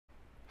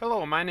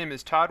Hello, my name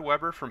is Todd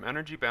Weber from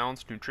Energy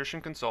Balanced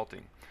Nutrition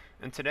Consulting,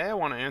 and today I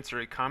want to answer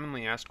a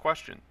commonly asked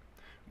question.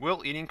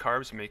 Will eating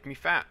carbs make me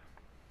fat?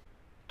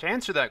 To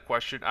answer that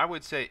question, I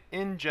would say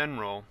in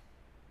general,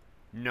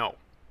 no.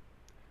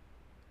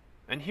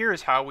 And here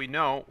is how we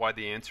know why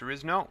the answer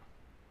is no.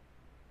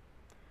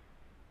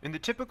 In the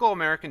typical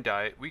American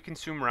diet, we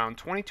consume around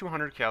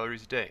 2,200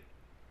 calories a day.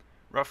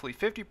 Roughly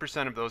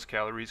 50% of those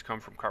calories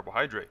come from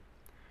carbohydrate.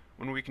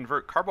 When we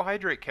convert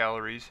carbohydrate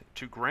calories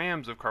to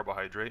grams of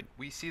carbohydrate,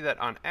 we see that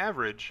on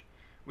average,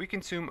 we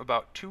consume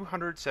about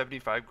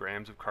 275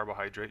 grams of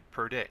carbohydrate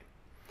per day.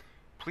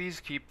 Please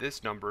keep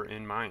this number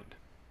in mind.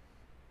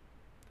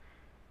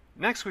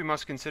 Next, we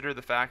must consider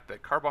the fact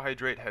that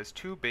carbohydrate has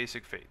two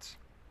basic fates.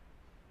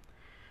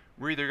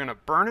 We're either going to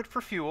burn it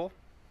for fuel,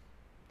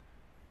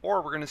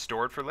 or we're going to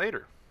store it for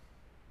later.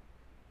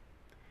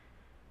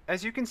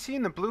 As you can see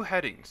in the blue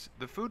headings,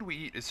 the food we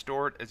eat is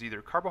stored as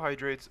either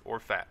carbohydrates or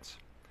fats.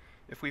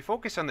 If we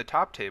focus on the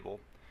top table,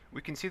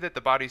 we can see that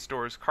the body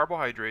stores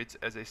carbohydrates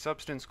as a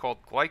substance called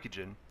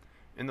glycogen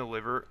in the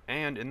liver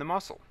and in the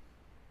muscle.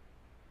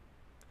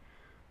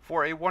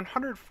 For a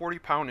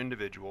 140-pound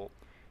individual,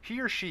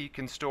 he or she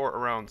can store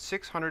around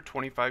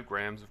 625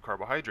 grams of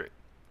carbohydrate.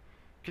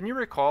 Can you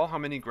recall how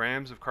many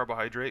grams of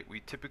carbohydrate we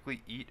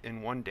typically eat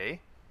in one day?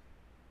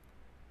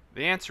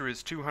 The answer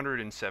is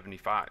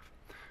 275.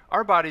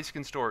 Our bodies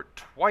can store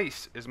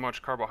twice as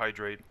much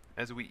carbohydrate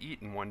as we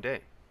eat in one day.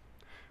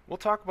 We'll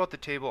talk about the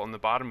table on the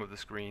bottom of the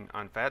screen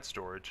on fat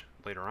storage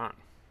later on.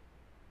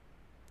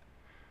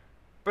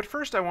 But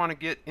first I want to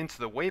get into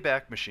the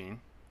Wayback Machine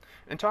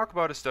and talk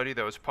about a study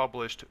that was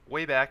published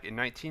way back in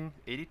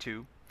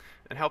 1982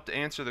 and helped to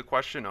answer the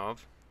question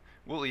of,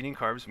 will eating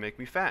carbs make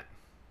me fat?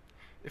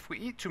 If we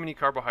eat too many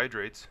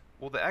carbohydrates,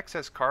 will the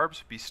excess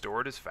carbs be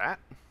stored as fat?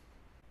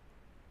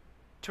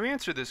 To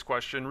answer this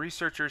question,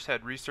 researchers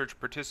had research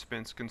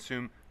participants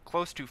consume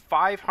close to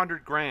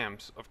 500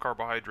 grams of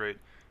carbohydrate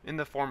in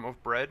the form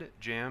of bread,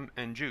 jam,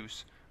 and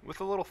juice,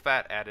 with a little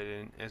fat added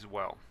in as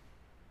well.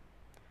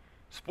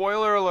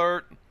 Spoiler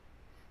alert!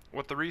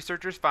 What the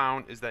researchers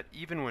found is that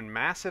even when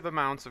massive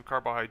amounts of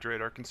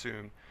carbohydrate are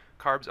consumed,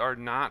 carbs are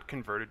not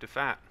converted to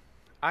fat,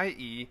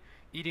 i.e.,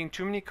 eating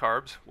too many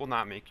carbs will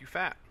not make you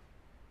fat.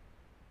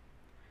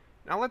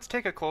 Now let's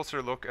take a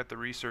closer look at the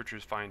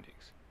researchers'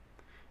 findings.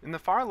 In the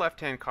far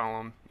left-hand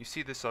column, you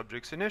see the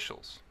subject's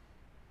initials.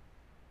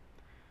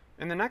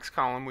 In the next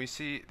column, we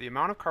see the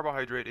amount of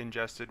carbohydrate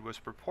ingested was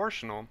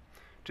proportional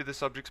to the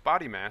subject's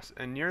body mass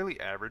and nearly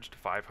averaged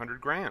 500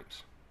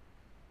 grams.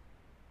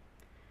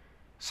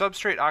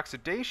 Substrate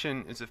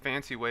oxidation is a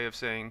fancy way of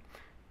saying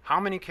how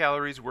many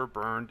calories were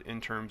burned in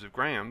terms of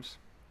grams.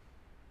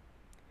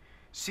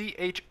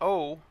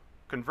 CHO,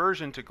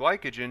 conversion to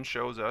glycogen,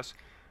 shows us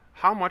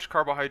how much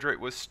carbohydrate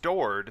was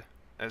stored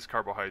as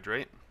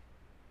carbohydrate.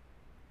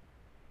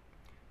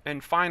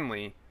 And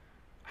finally,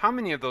 how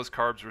many of those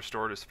carbs were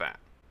stored as fat?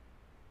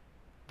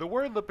 The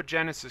word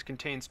lipogenesis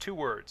contains two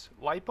words,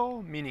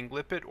 lipo meaning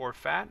lipid or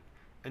fat,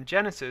 and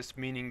genesis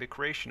meaning the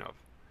creation of.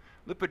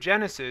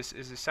 Lipogenesis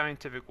is a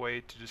scientific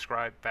way to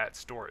describe fat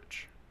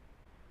storage.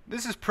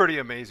 This is pretty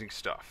amazing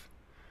stuff.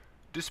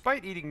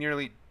 Despite eating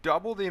nearly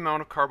double the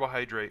amount of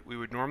carbohydrate we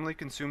would normally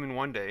consume in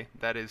one day,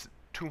 that is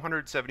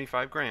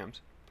 275 grams,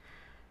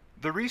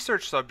 the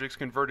research subjects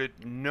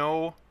converted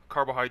no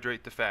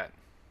carbohydrate to fat,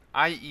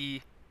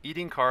 i.e.,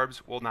 eating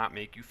carbs will not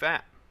make you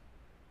fat.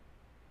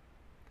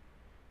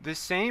 This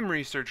same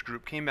research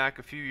group came back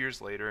a few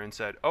years later and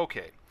said,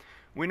 okay,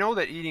 we know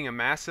that eating a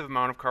massive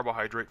amount of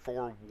carbohydrate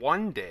for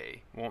one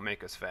day won't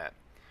make us fat.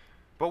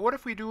 But what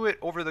if we do it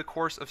over the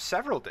course of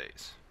several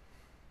days?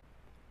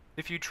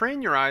 If you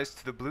train your eyes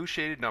to the blue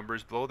shaded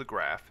numbers below the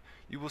graph,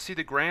 you will see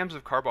the grams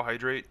of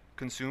carbohydrate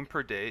consumed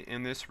per day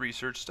in this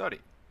research study.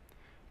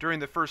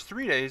 During the first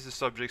 3 days, the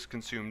subjects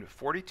consumed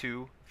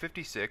 42,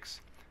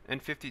 56,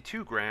 and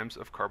 52 grams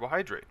of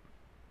carbohydrate.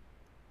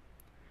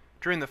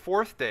 During the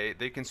fourth day,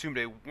 they consumed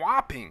a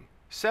whopping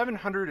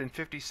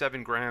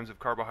 757 grams of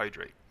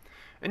carbohydrate.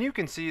 And you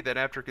can see that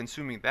after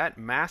consuming that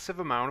massive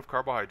amount of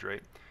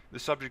carbohydrate, the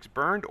subjects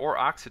burned or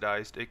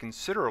oxidized a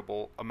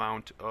considerable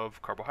amount of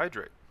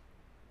carbohydrate.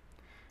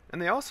 And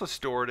they also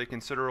stored a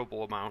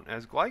considerable amount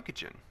as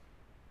glycogen.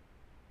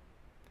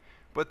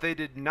 But they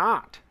did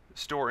not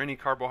store any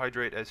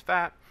carbohydrate as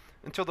fat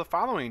until the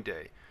following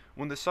day,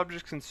 when the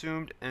subjects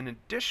consumed an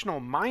additional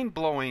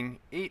mind-blowing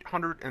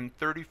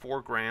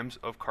 834 grams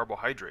of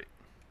carbohydrate.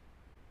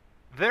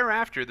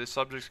 Thereafter, the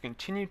subjects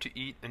continued to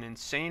eat an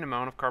insane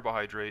amount of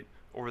carbohydrate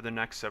over the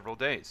next several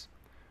days.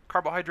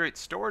 Carbohydrate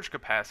storage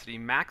capacity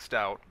maxed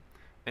out,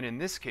 and in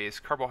this case,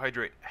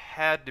 carbohydrate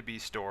had to be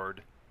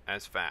stored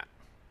as fat.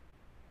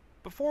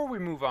 Before we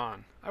move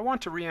on, I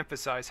want to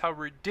re-emphasize how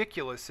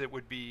ridiculous it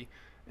would be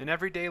in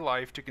everyday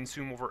life to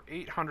consume over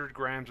 800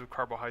 grams of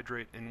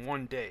carbohydrate in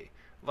one day,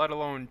 let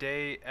alone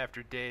day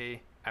after day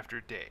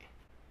after day.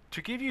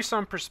 To give you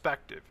some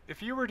perspective,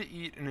 if you were to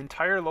eat an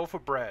entire loaf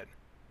of bread,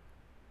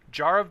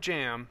 jar of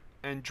jam,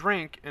 and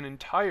drink an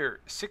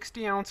entire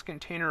 60-ounce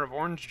container of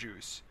orange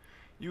juice,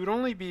 you would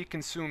only be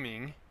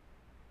consuming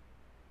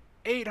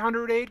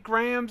 808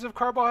 grams of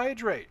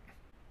carbohydrate.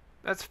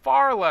 That's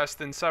far less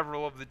than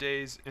several of the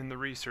days in the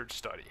research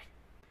study.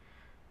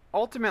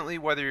 Ultimately,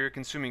 whether you're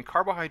consuming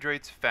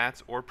carbohydrates,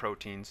 fats, or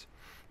proteins,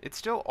 it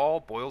still all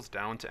boils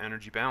down to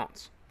energy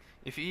balance.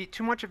 If you eat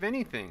too much of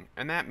anything,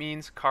 and that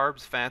means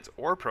carbs, fats,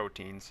 or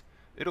proteins,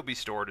 it'll be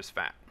stored as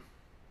fat.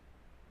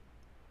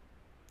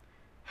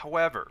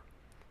 However,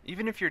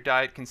 even if your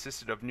diet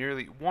consisted of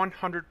nearly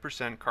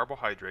 100%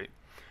 carbohydrate,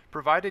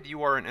 provided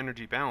you are in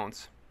energy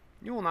balance,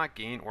 you will not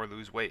gain or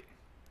lose weight.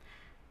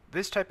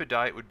 This type of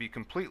diet would be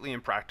completely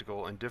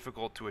impractical and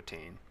difficult to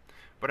attain,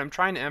 but I'm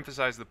trying to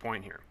emphasize the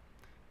point here.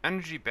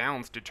 Energy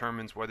balance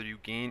determines whether you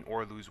gain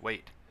or lose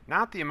weight,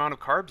 not the amount of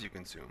carbs you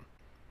consume.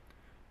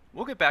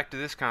 We'll get back to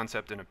this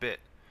concept in a bit,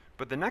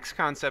 but the next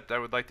concept I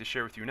would like to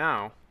share with you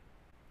now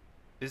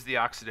is the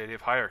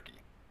oxidative hierarchy.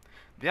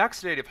 The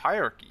oxidative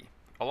hierarchy,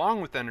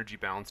 along with energy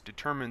balance,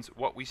 determines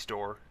what we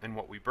store and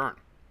what we burn.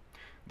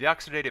 The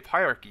oxidative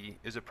hierarchy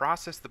is a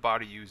process the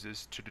body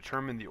uses to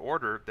determine the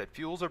order that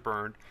fuels are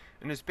burned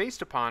and is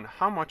based upon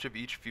how much of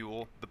each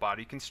fuel the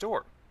body can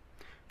store.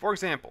 For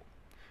example,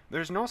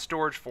 there's no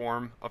storage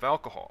form of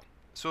alcohol,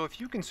 so if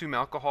you consume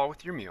alcohol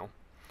with your meal,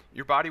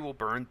 your body will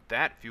burn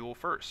that fuel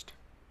first.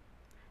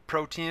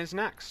 Protein is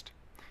next.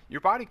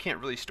 Your body can't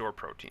really store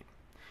protein.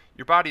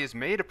 Your body is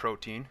made of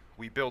protein.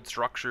 We build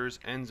structures,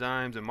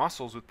 enzymes, and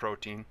muscles with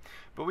protein,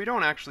 but we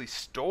don't actually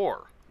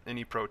store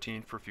any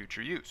protein for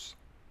future use.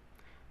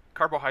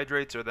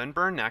 Carbohydrates are then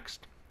burned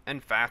next,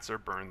 and fats are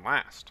burned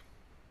last.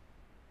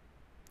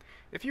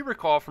 If you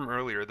recall from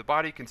earlier, the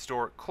body can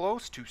store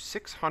close to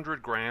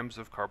 600 grams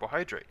of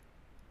carbohydrate,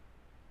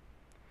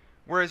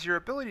 whereas your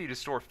ability to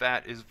store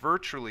fat is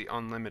virtually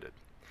unlimited.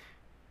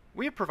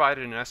 We have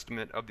provided an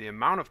estimate of the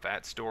amount of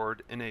fat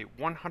stored in a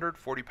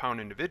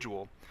 140-pound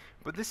individual,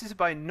 but this is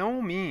by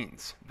no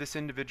means this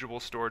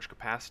individual's storage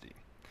capacity.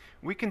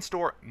 We can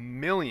store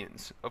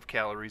millions of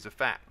calories of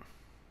fat.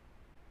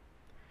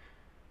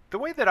 The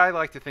way that I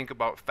like to think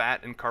about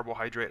fat and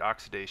carbohydrate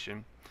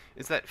oxidation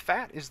is that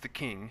fat is the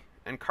king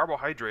and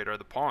carbohydrate are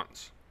the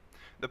pawns.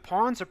 The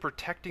pawns are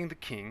protecting the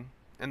king,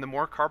 and the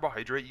more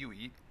carbohydrate you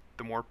eat,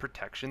 the more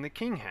protection the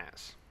king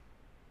has.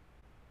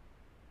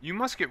 You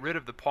must get rid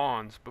of the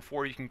pawns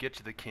before you can get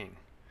to the king.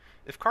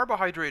 If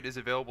carbohydrate is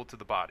available to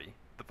the body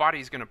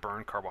is going to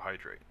burn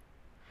carbohydrate.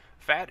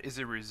 Fat is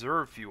a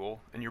reserve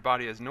fuel, and your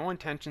body has no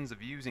intentions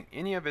of using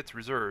any of its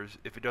reserves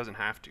if it doesn't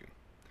have to.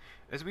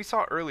 As we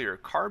saw earlier,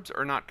 carbs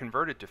are not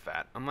converted to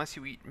fat unless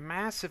you eat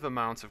massive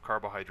amounts of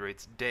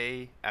carbohydrates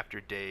day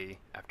after day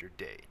after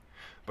day.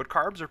 But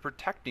carbs are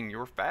protecting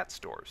your fat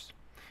stores.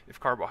 If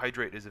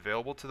carbohydrate is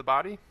available to the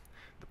body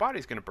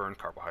is going to burn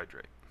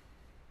carbohydrate.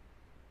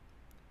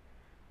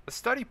 A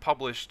study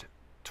published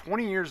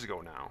 20 years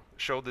ago now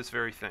showed this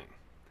very thing.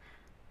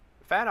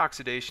 Fat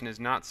oxidation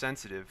is not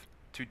sensitive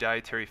to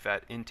dietary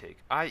fat intake,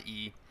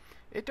 i.e.,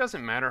 it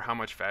doesn't matter how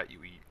much fat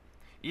you eat.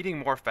 Eating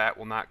more fat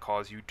will not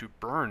cause you to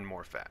burn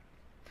more fat.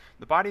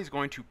 The body is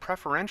going to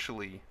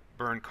preferentially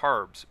burn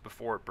carbs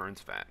before it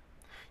burns fat.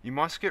 You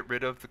must get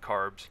rid of the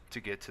carbs to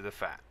get to the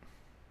fat.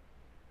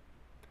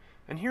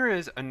 And here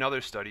is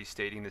another study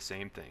stating the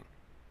same thing.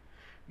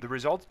 The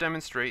results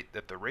demonstrate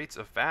that the rates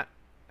of fat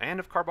and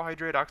of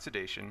carbohydrate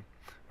oxidation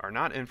are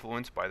not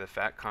influenced by the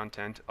fat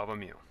content of a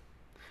meal.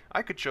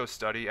 I could show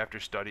study after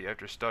study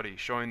after study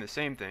showing the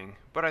same thing,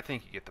 but I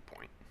think you get the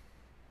point.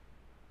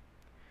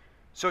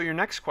 So your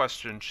next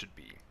question should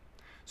be,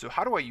 so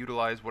how do I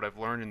utilize what I've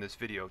learned in this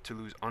video to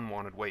lose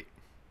unwanted weight?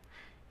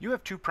 You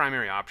have two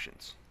primary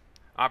options.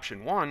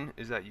 Option one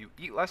is that you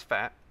eat less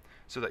fat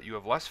so that you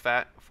have less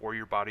fat for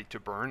your body to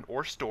burn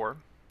or store,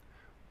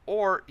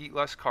 or eat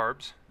less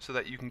carbs so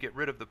that you can get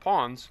rid of the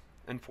pawns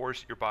and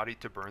force your body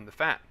to burn the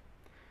fat.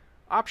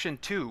 Option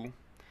two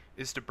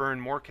is to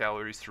burn more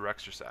calories through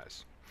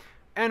exercise.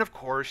 And of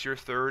course, your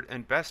third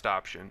and best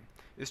option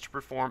is to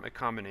perform a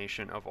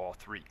combination of all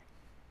three.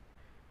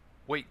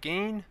 Weight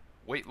gain,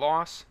 weight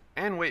loss,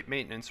 and weight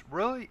maintenance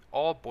really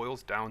all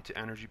boils down to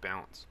energy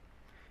balance.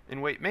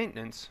 In weight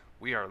maintenance,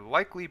 we are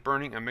likely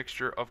burning a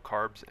mixture of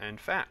carbs and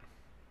fat.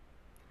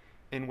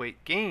 In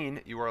weight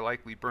gain, you are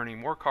likely burning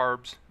more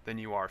carbs than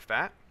you are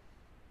fat.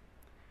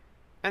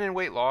 And in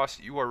weight loss,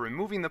 you are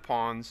removing the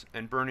pawns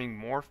and burning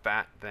more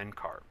fat than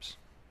carbs.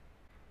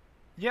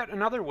 Yet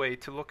another way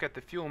to look at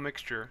the fuel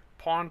mixture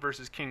pawn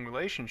versus king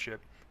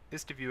relationship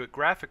is to view it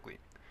graphically.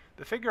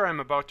 The figure I'm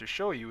about to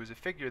show you is a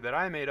figure that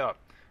I made up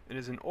and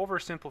is an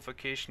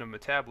oversimplification of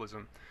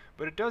metabolism,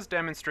 but it does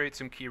demonstrate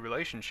some key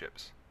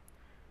relationships.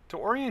 To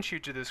orient you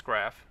to this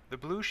graph, the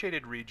blue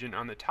shaded region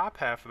on the top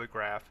half of the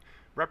graph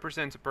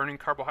represents burning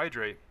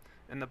carbohydrate,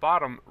 and the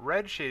bottom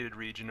red shaded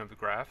region of the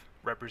graph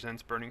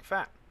represents burning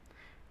fat.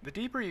 The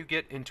deeper you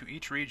get into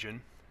each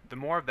region, the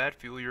more of that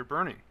fuel you're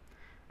burning.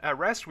 At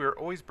rest, we are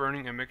always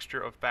burning a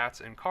mixture of fats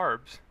and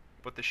carbs,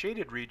 but the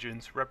shaded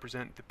regions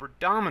represent the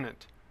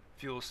predominant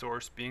fuel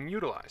source being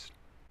utilized.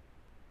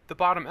 The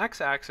bottom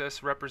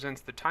x-axis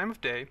represents the time of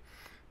day,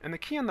 and the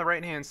key on the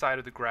right-hand side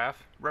of the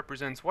graph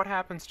represents what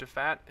happens to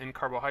fat and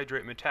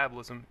carbohydrate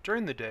metabolism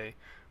during the day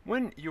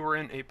when you are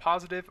in a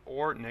positive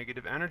or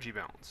negative energy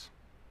balance.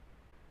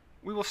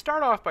 We will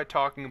start off by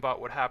talking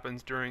about what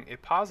happens during a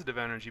positive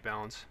energy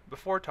balance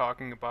before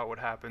talking about what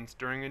happens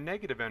during a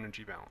negative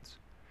energy balance.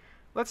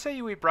 Let's say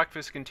you eat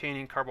breakfast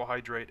containing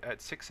carbohydrate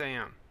at 6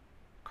 a.m.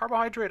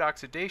 Carbohydrate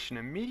oxidation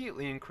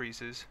immediately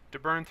increases to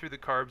burn through the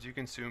carbs you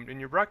consumed in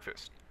your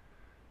breakfast.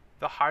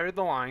 The higher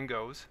the line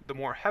goes, the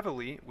more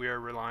heavily we are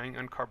relying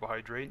on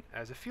carbohydrate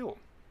as a fuel.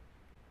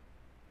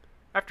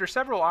 After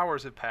several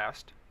hours have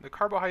passed, the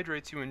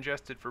carbohydrates you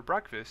ingested for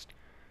breakfast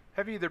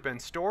have either been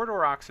stored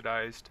or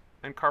oxidized,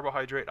 and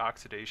carbohydrate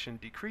oxidation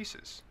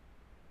decreases.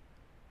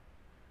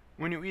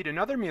 When you eat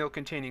another meal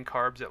containing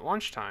carbs at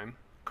lunchtime,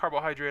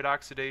 carbohydrate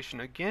oxidation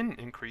again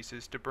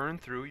increases to burn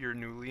through your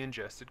newly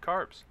ingested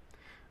carbs.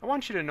 I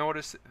want you to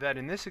notice that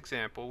in this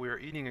example we are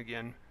eating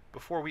again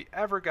before we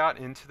ever got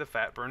into the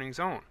fat burning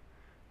zone.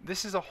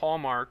 This is a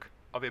hallmark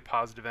of a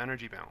positive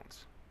energy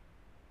balance.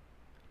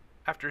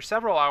 After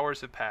several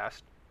hours have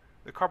passed,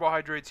 the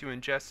carbohydrates you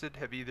ingested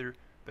have either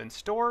been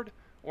stored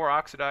or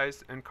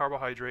oxidized, and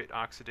carbohydrate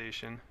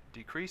oxidation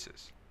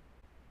decreases.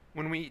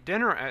 When we eat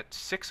dinner at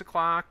 6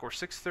 o'clock or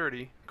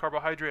 6:30,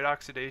 carbohydrate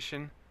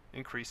oxidation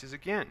increases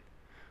again.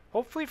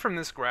 Hopefully from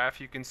this graph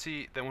you can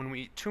see that when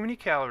we eat too many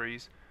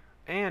calories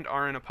and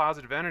are in a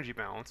positive energy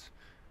balance,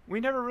 we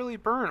never really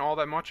burn all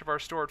that much of our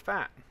stored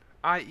fat,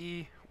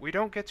 i.e. we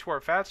don't get to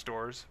our fat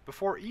stores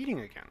before eating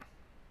again.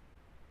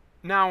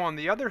 Now on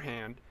the other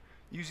hand,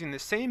 using the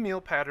same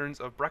meal patterns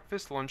of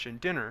breakfast, lunch, and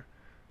dinner,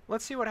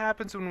 let's see what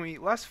happens when we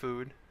eat less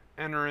food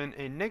and are in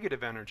a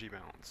negative energy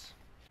balance.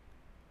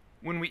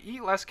 When we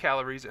eat less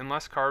calories and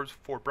less carbs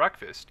for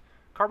breakfast,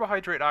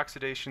 carbohydrate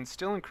oxidation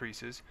still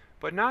increases,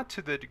 but not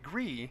to the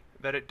degree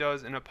that it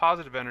does in a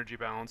positive energy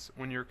balance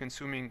when you're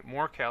consuming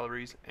more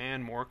calories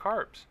and more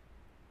carbs.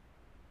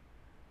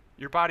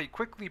 Your body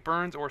quickly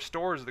burns or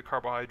stores the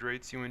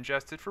carbohydrates you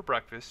ingested for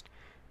breakfast,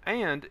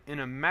 and in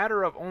a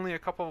matter of only a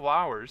couple of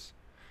hours,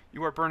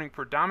 you are burning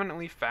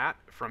predominantly fat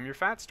from your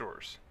fat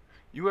stores.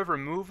 You have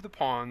removed the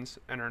pawns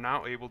and are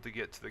now able to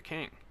get to the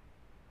king.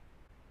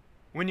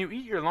 When you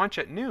eat your lunch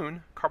at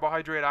noon,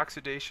 carbohydrate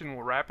oxidation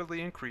will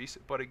rapidly increase,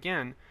 but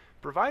again,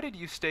 provided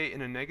you stay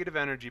in a negative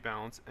energy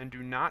balance and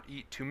do not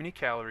eat too many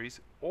calories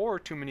or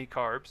too many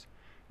carbs,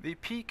 the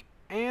peak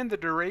and the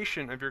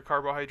duration of your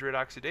carbohydrate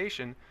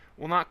oxidation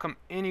will not come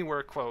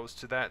anywhere close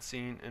to that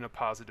seen in a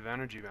positive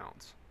energy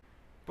balance.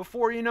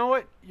 Before you know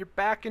it, you're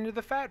back into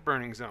the fat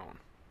burning zone.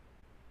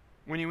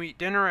 When you eat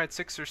dinner at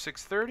 6 or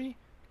 6:30,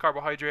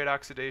 carbohydrate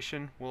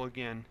oxidation will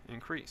again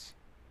increase.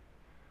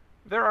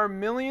 There are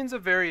millions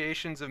of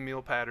variations of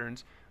meal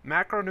patterns,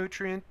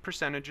 macronutrient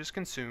percentages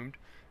consumed,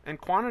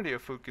 and quantity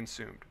of food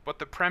consumed, but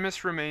the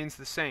premise remains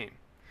the same.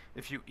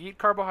 If you eat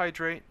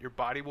carbohydrate, your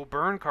body will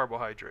burn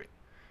carbohydrate.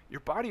 Your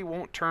body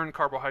won't turn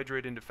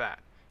carbohydrate into fat,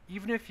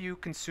 even if you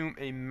consume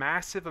a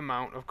massive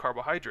amount of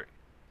carbohydrate.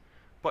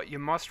 But you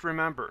must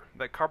remember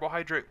that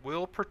carbohydrate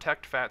will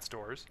protect fat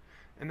stores,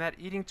 and that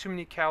eating too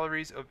many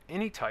calories of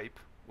any type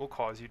will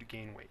cause you to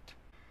gain weight.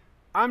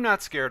 I'm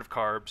not scared of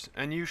carbs,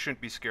 and you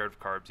shouldn't be scared of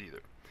carbs either.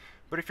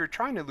 But if you're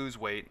trying to lose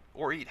weight,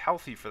 or eat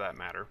healthy for that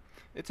matter,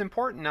 it's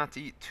important not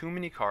to eat too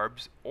many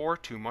carbs or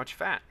too much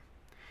fat.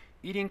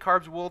 Eating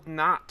carbs will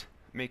not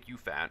make you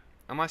fat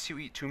unless you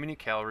eat too many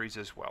calories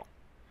as well.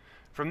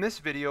 From this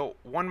video,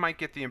 one might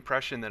get the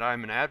impression that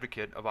I'm an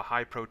advocate of a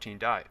high-protein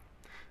diet.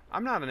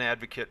 I'm not an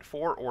advocate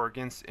for or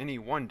against any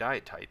one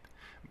diet type,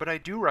 but I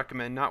do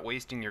recommend not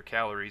wasting your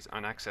calories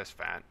on excess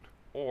fat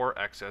or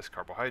excess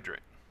carbohydrate.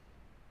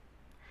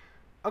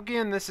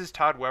 Again, this is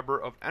Todd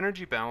Weber of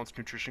Energy Balanced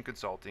Nutrition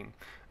Consulting,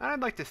 and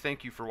I'd like to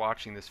thank you for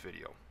watching this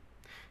video.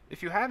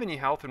 If you have any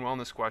health and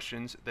wellness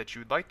questions that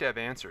you would like to have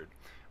answered,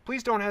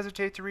 please don't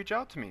hesitate to reach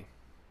out to me.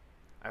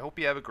 I hope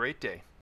you have a great day.